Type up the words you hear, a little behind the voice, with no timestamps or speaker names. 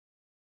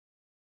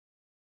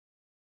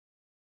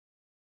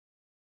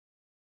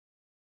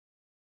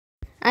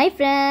Hi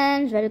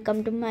friends,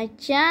 welcome to my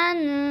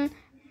channel,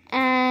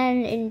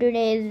 and in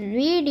today's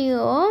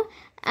video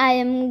I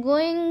am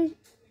going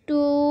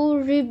to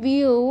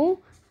review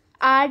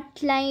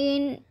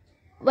artline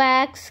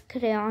wax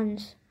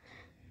crayons.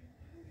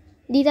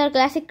 These are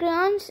classic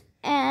crayons,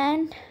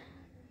 and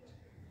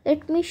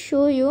let me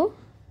show you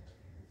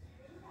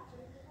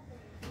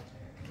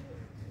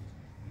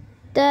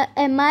the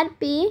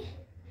MRP.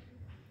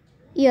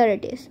 Here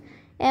it is.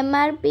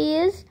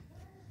 MRP is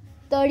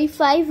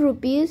 35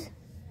 rupees.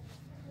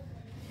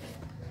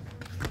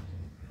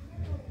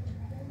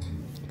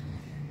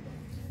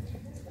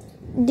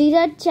 These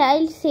are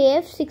child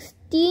safe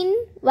 16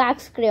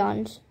 wax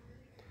crayons.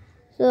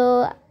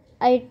 So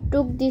I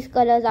took these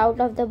colors out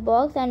of the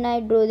box and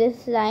I drew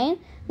this line.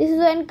 This is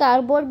on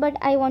cardboard, but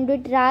I want to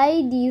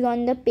try these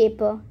on the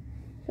paper.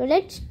 So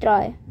let's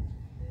try.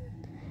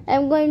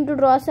 I'm going to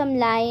draw some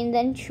lines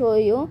and show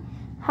you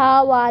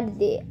how are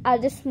they. Are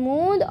they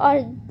smooth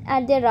or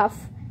are they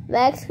rough?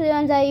 Wax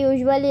crayons are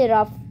usually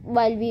rough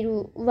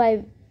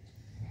while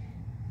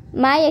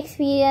my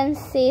experience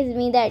says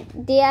me that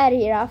they are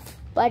rough.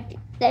 But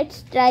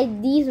let's try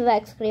these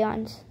wax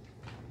crayons.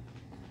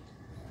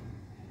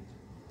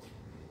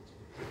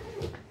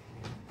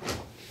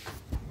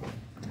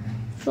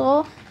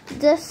 So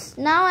just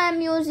now I am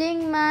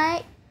using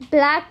my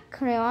black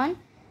crayon,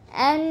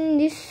 and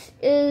this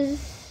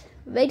is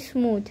very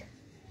smooth.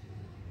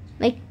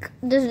 Like,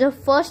 this is the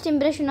first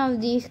impression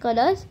of these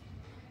colors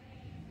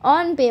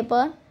on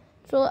paper.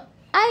 So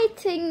I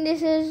think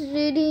this is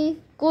really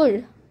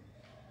good.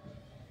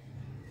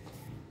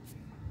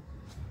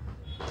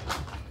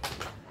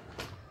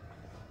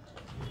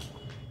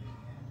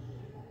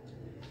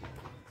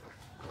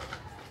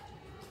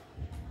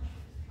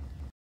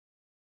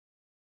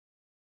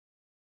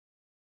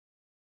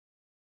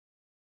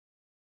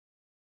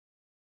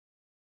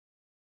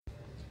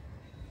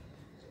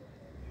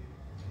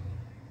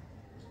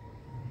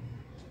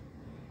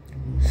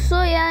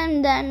 So yeah,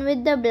 I'm done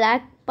with the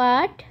black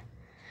part,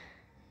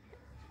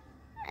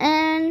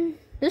 and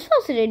this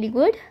was really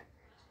good.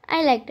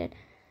 I liked it.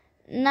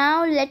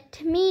 Now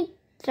let me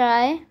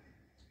try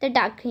the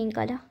dark green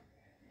color.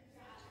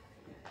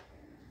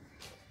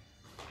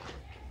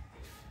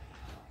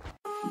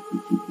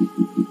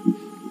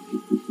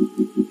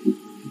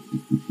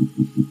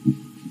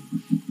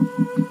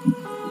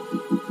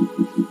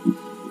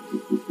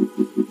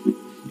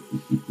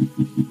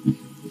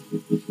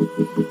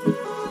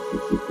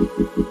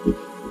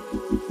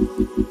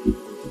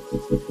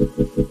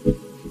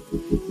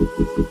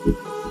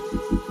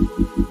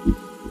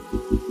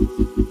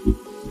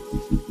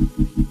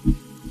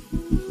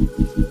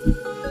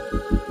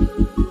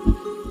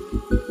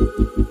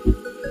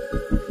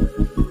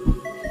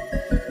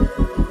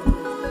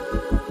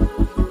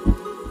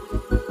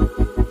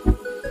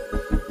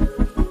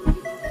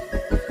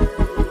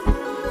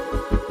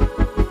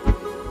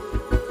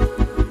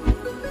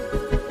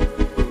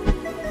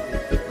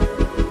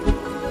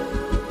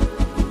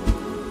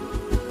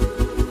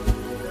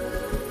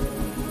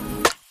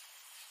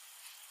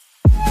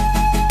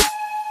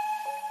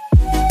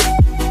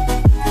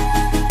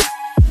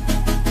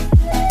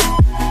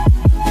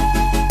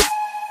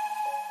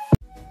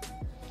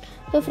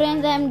 So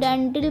friends, I am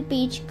done till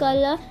peach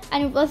color,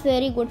 and it was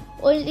very good.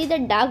 Only the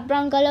dark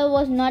brown color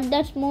was not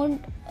that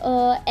smooth,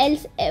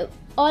 else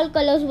all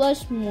colors were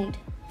smooth.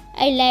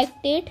 I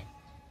liked it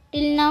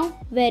till now,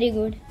 very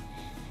good.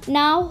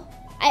 Now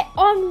I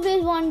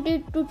always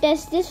wanted to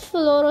test this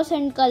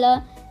fluorescent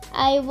color.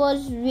 I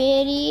was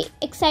very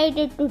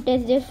excited to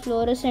test this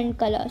fluorescent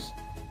colors.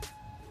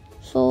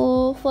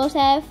 So first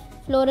I have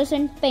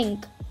fluorescent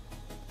pink.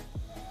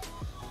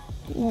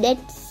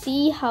 Let's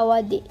see how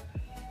are they.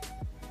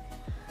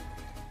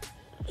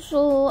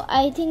 So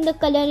I think the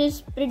color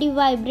is pretty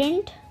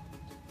vibrant,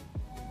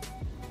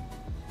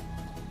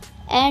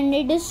 and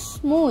it is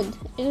smooth.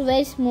 It is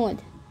very smooth.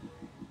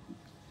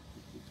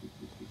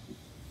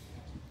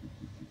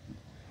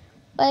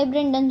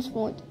 Vibrant and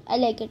smooth. I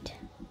like it.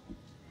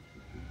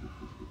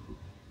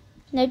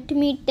 Let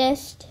me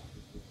test.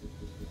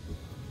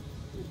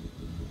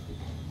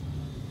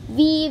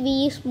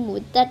 VV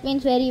smooth. That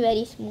means very,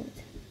 very smooth.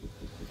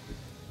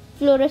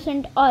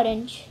 Fluorescent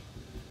orange.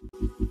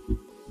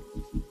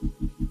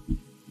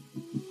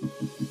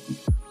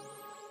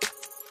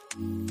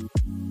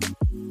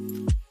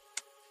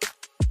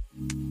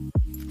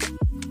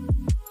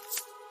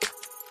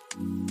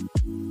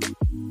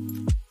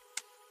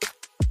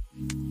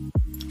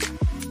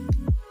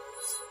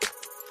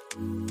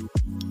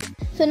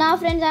 So now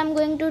friends, I am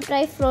going to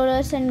try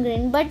fluorescent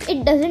green, but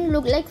it doesn't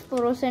look like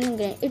fluorescent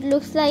green. It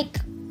looks like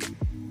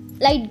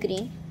light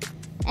green,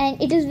 and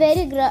it is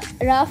very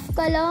rough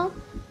color.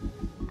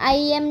 I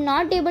am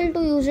not able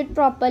to use it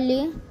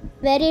properly.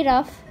 Very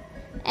rough,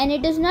 and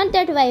it is not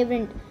that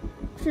vibrant.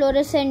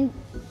 Fluorescent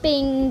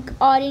pink,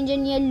 orange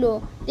and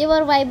yellow, they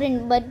were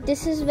vibrant, but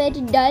this is very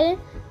dull,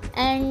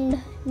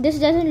 and this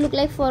doesn't look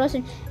like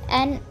fluorescent,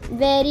 and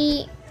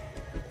very,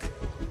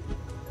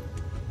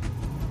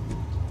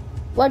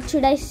 what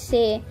should I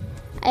say,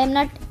 I am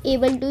not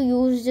able to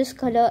use this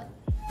color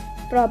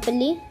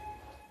properly.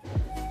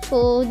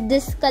 So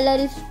this color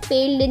is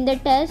failed in the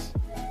test.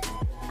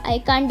 I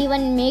can't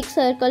even make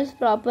circles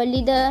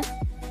properly.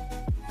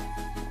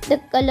 The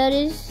color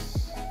is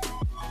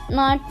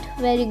not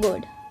very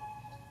good.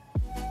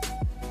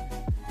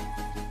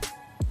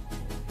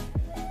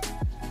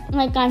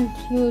 I can't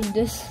use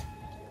this.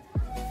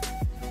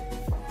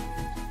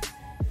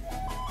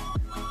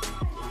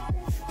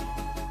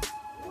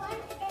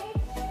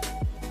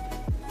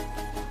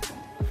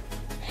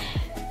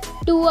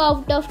 Two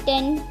out of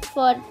 10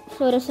 for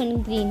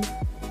fluorescent green.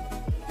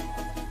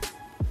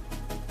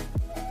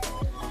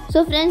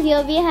 So friends,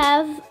 here we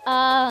have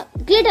a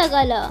glitter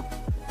color.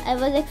 I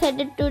was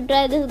excited to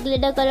try this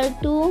glitter color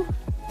too.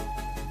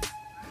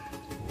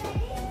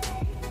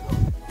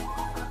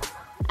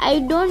 I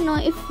don't know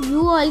if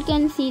you all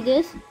can see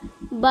this,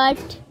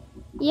 but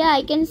yeah,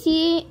 I can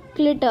see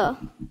glitter.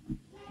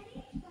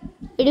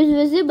 It is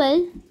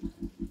visible.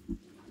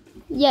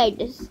 Yeah, it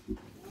is.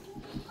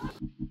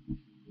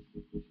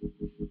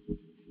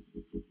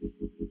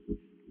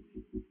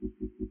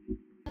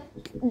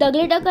 The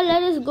glitter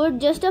color is good,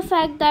 just the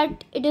fact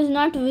that it is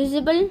not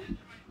visible.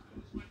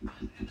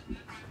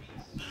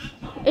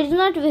 It's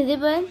not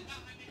visible,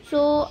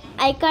 so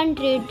I can't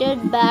rate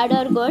it bad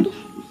or good.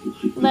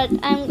 But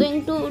I'm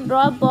going to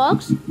draw a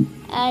box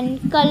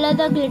and color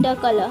the glitter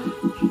color.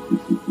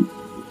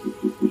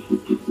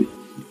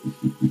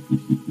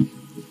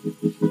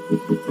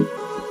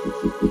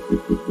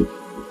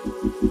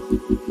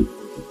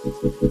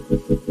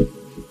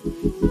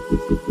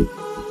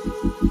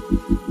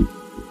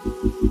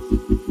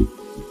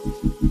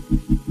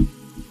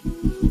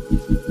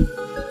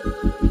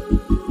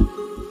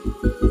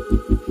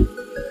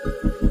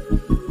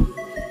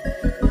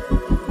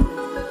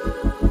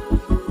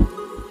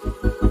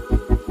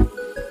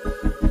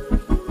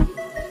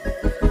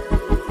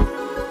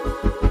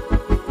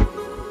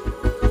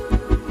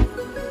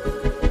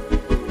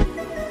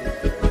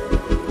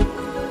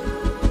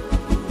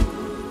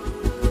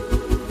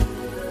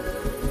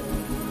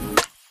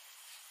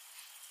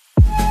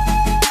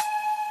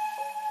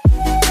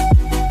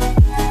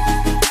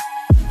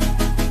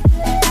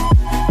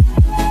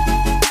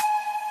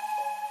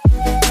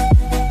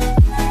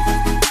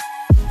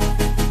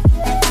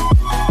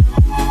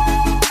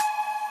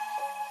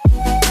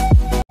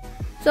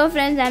 So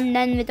friends, I'm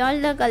done with all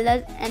the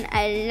colors and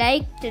I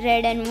liked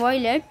red and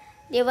violet.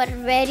 They were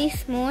very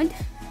smooth.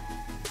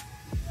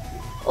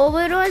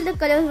 Overall the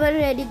colors were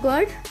very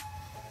good.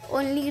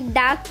 Only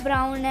dark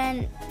brown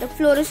and the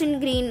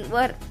fluorescent green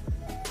were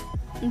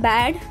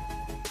bad.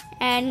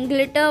 And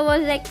glitter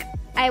was like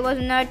I was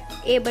not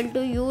able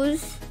to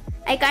use.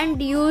 I can't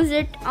use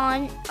it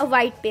on a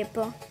white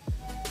paper.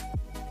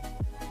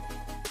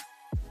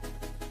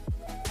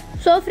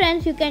 So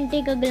friends, you can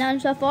take a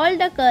glance of all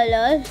the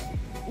colors.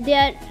 They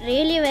are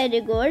really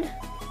very good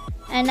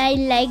and I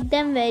like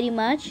them very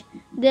much.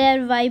 They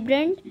are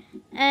vibrant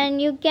and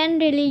you can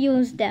really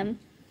use them.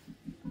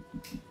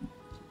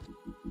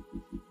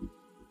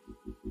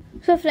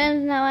 So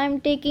friends, now I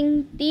am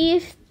taking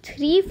these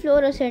 3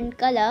 fluorescent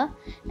color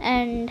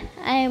and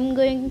I am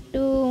going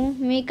to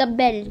make a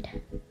belt,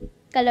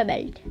 color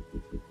belt.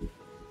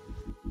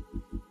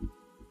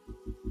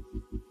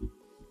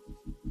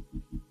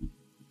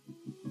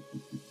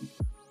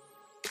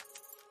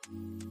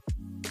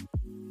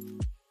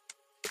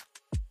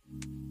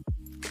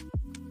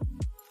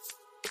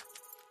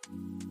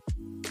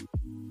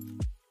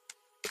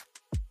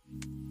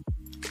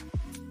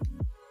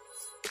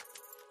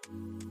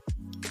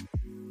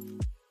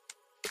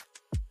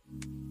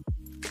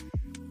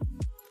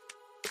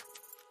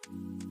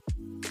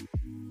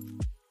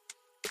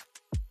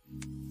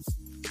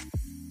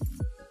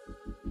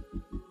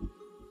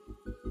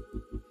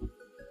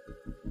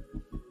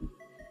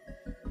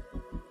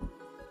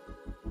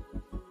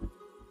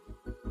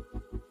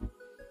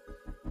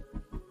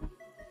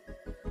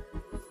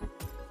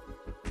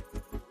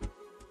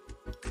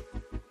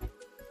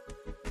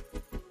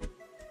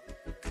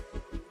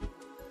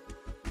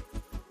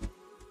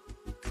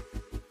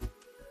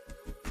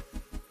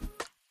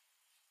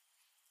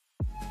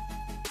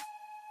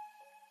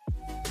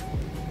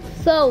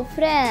 So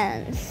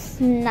friends,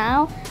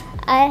 now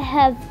I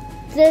have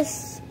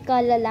this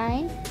color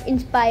line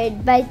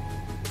inspired by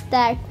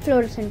that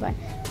fluorescent one.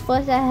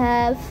 First I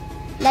have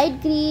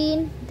light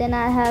green, then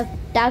I have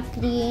dark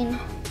green,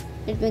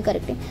 let me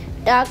correct it,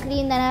 dark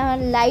green, then I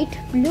have light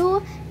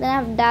blue, then I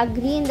have dark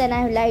green, then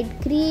I have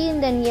light green,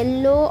 then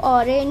yellow,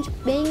 orange,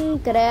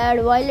 pink,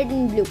 red, violet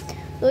and blue.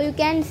 So you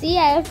can see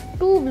I have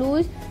 2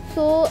 blues.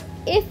 So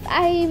if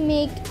I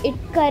make it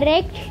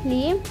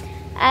correctly,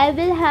 I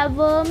will have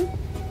a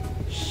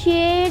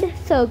shade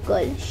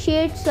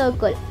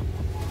circle.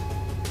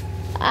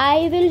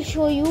 I will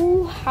show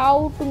you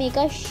how to make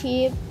a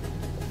shape,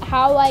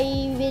 how I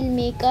will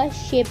make a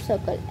shape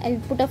circle. I'll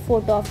put a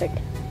photo of it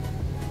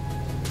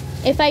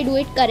if I do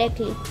it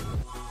correctly.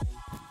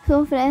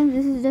 So friends,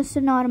 this is just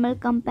a normal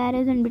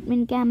comparison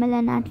between camel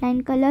and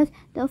artline colors.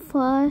 The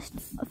first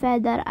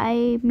feather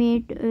I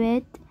made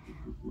with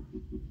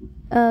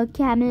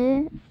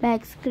camel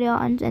wax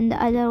crayons, and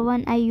the other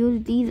one I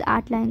use these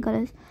artline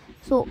colors.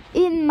 So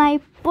in my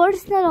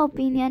personal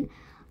opinion,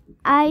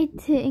 I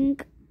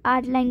think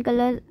artline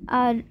colors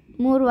are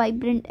more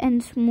vibrant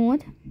and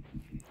smooth,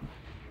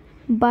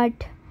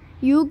 but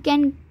you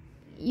can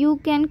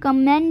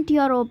comment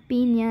your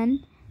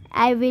opinion.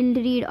 I will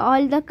read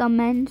all the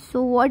comments.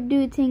 So what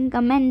do you think?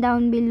 Comment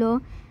down below.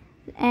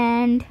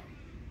 And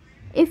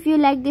if you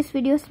like this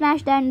video,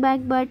 smash that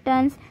like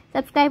buttons,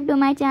 subscribe to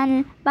my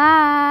channel.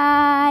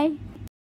 Bye.